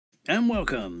And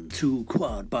welcome to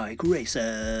Quad Bike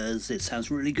Racers. It sounds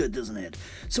really good, doesn't it?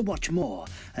 So watch more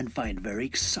and find very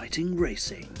exciting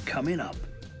racing coming up.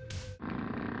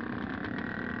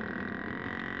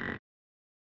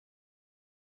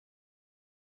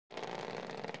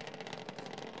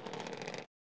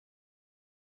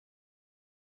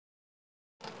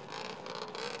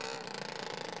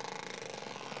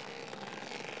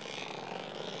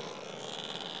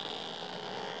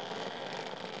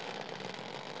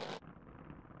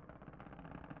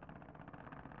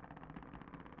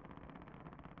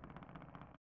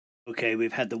 Okay,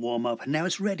 we've had the warm-up, and now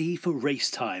it's ready for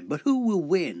race time. But who will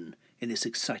win in this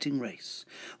exciting race?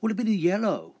 Will it be the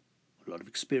yellow? A lot of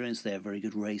experience there, very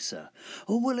good racer.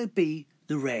 Or will it be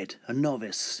the red, a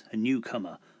novice, a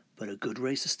newcomer, but a good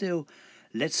racer still?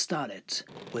 Let's start it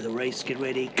with a race. Get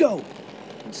ready, go!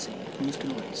 Let's see who's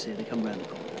going to race. Here they come round the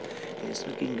corner. It's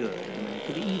looking good. I mean, it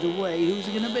could be either way. Who's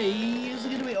it going to be? Who's it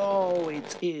going to be? Oh,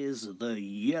 it is the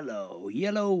yellow.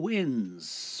 Yellow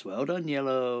wins. Well done,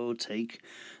 yellow. Take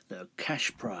the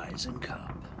cash prize and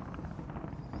cup.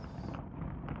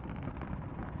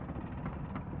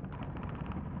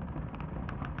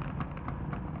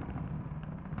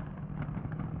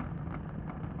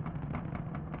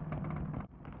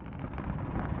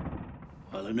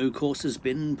 Well, a new course has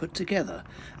been put together,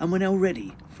 and we're now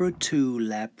ready for a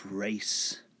 2-lap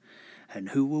race. And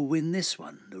who will win this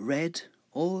one, the red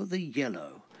or the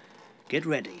yellow? Get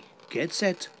ready, get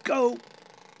set, go!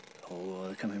 Oh,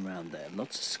 they're coming round there.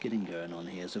 Lots of skidding going on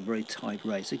here. It's a very tight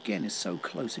race. Again, it's so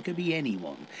close. It could be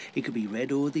anyone. It could be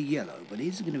red or the yellow. But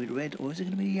is it going to be red or is it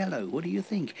going to be yellow? What do you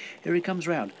think? Here it comes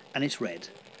round, and it's red.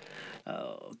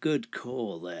 Oh, good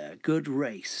call there. Good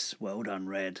race. Well done,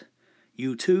 red.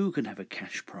 You too can have a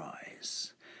cash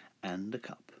prize and a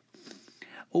cup.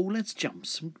 Oh, let's jump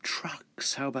some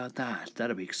trucks. How about that?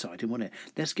 That'll be exciting, won't it?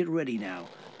 Let's get ready now.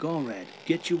 Go on, red.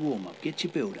 Get your warm-up, get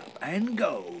your build-up, and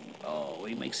go. Oh,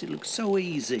 he makes it look so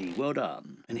easy. Well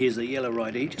done. And here's the yellow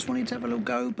rider. He just wanted to have a little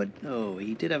go, but oh,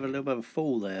 he did have a little bit of a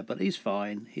fall there, but he's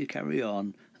fine. He'll carry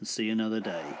on and see another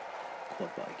day.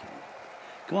 Quad biking.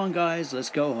 Come on, guys. Let's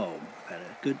go home. We've had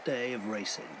a good day of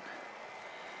racing.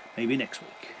 Maybe next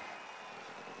week.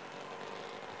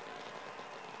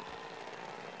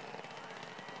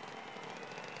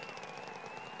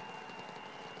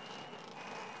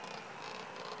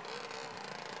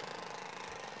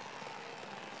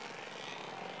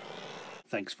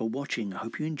 Thanks for watching. I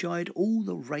hope you enjoyed all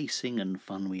the racing and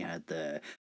fun we had there.